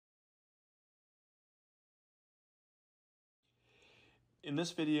In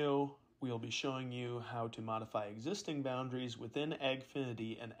this video, we'll be showing you how to modify existing boundaries within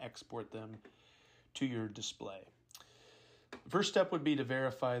AgFiniti and export them to your display. The first step would be to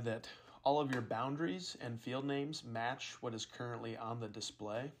verify that all of your boundaries and field names match what is currently on the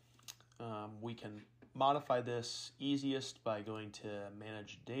display. We can modify this easiest by going to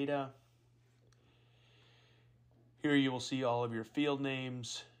Manage Data. Here you will see all of your field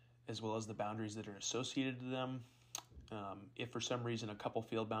names as well as the boundaries that are associated to them. If for some reason a couple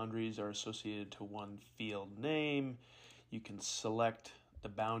field boundaries are associated to one field name, you can select the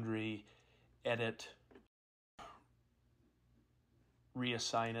boundary, edit,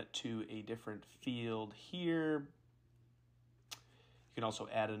 reassign it to a different field here. You can also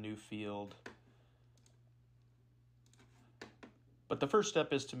add a new field. But the first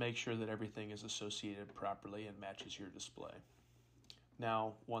step is to make sure that everything is associated properly and matches your display.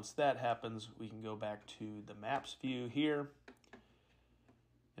 Now, once that happens, we can go back to the maps view here.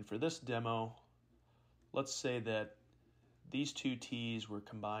 And for this demo, let's say that these two T's were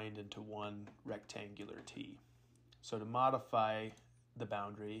combined into one rectangular T. So to modify the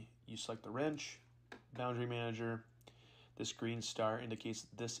boundary, you select the wrench, boundary manager. This green star indicates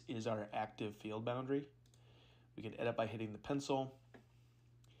that this is our active field boundary. We can edit by hitting the pencil.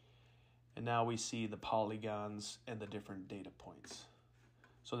 And now we see the polygons and the different data points.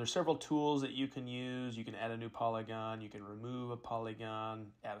 So there's several tools that you can use. You can add a new polygon, you can remove a polygon,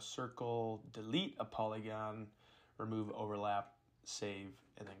 add a circle, delete a polygon, remove overlap, save,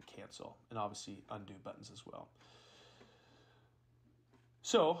 and then cancel. And obviously undo buttons as well.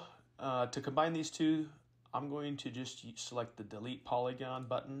 So to combine these two, I'm going to just select the delete polygon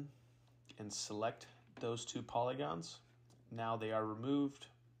button and select those two polygons. Now they are removed.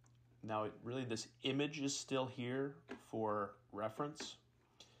 Now really this image is still here for reference.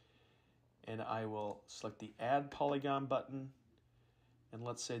 And I will select the Add Polygon button. And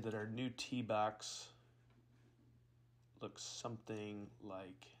let's say that our new T box looks something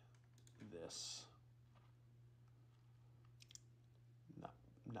like this.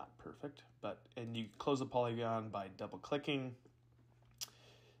 Not perfect, and you close the polygon by double clicking.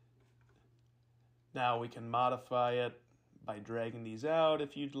 Now we can modify it by dragging these out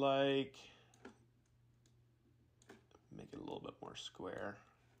if you'd like. Make it a little bit more square.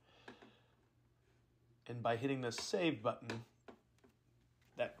 And by hitting the Save button,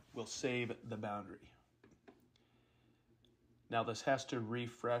 that will save the boundary. Now this has to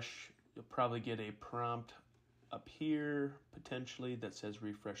refresh. You'll probably get a prompt up here, potentially, that says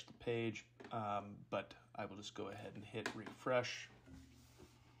refresh the page, but I will just go ahead and hit refresh.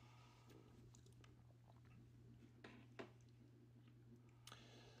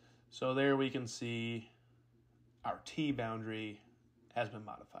 So there we can see our T boundary has been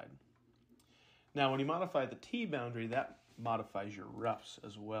modified. Now, when you modify the T boundary, that modifies your roughs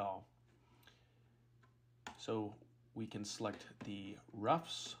as well. So we can select the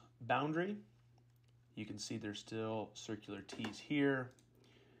roughs boundary. You can see there's still circular T's here.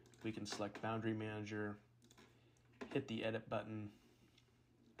 We can select Boundary Manager, hit the Edit button.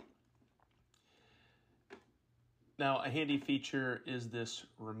 Now, a handy feature is this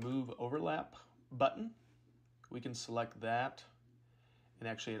Remove Overlap button. We can select that, and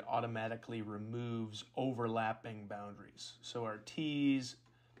actually it automatically removes overlapping boundaries. So our T's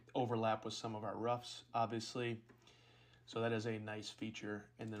overlap with some of our roughs, obviously. So that is a nice feature,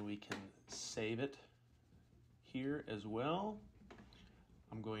 and then we can save it here as well.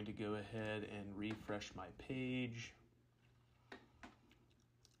 I'm going to go ahead and refresh my page.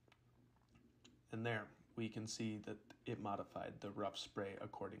 And there, we can see that it modified the rough spray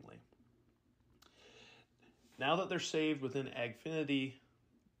accordingly. Now that they're saved within AgFiniti,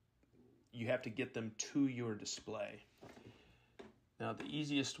 you have to get them to your display. Now the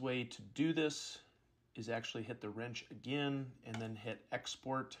easiest way to do this is actually hit the wrench again and then hit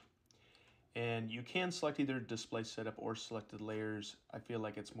Export. And you can select either display setup or selected layers. I feel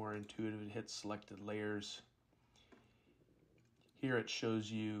like it's more intuitive to hit selected layers. Here it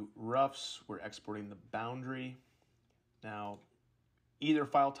shows you roughs. We're exporting the boundary. Now, either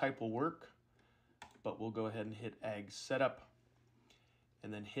file type will work, but we'll go ahead and hit Ag Setup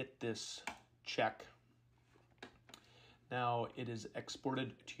and then hit this check. Now it is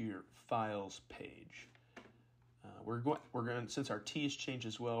exported to your Files page. We're going since our T's change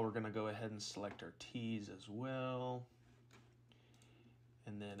as well, we're going to go ahead and select our T's as well.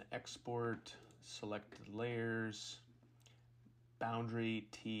 And then export, select layers, boundary,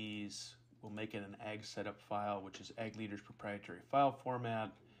 T's. We'll make it an Ag Setup file, which is Ag Leader's proprietary file format,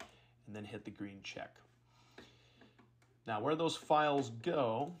 and then hit the green check. Now where those files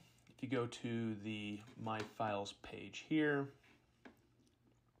go, if you go to the My Files page here,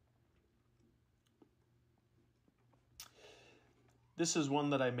 This is one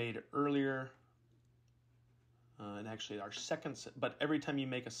that I made earlier, and actually our second, but every time you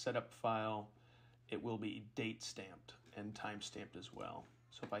make a setup file, it will be date stamped and time stamped as well.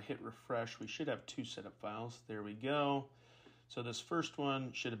 So if I hit refresh, we should have 2 setup files. There we go. So this first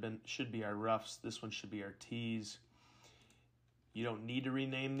one should be our roughs. This one should be our tees. You don't need to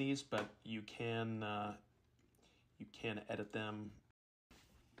rename these, but you can edit them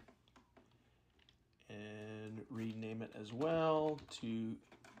and rename it as well to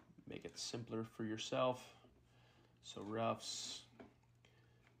make it simpler for yourself. So roughs,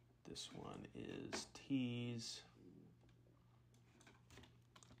 this one is tees.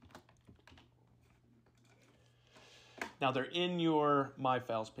 Now they're in your My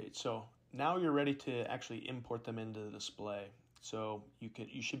Files page. So now you're ready to actually import them into the display. So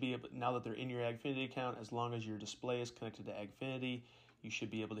you should be able, now that they're in your AgFiniti account, as long as your display is connected to AgFiniti, you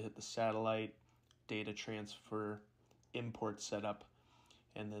should be able to hit the satellite, data transfer, import setup,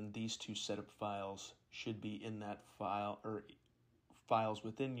 and then these 2 setup files should be in that file, or files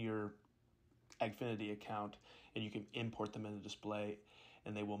within your AgFiniti account, and you can import them in the display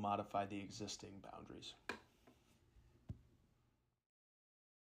and they will modify the existing boundaries.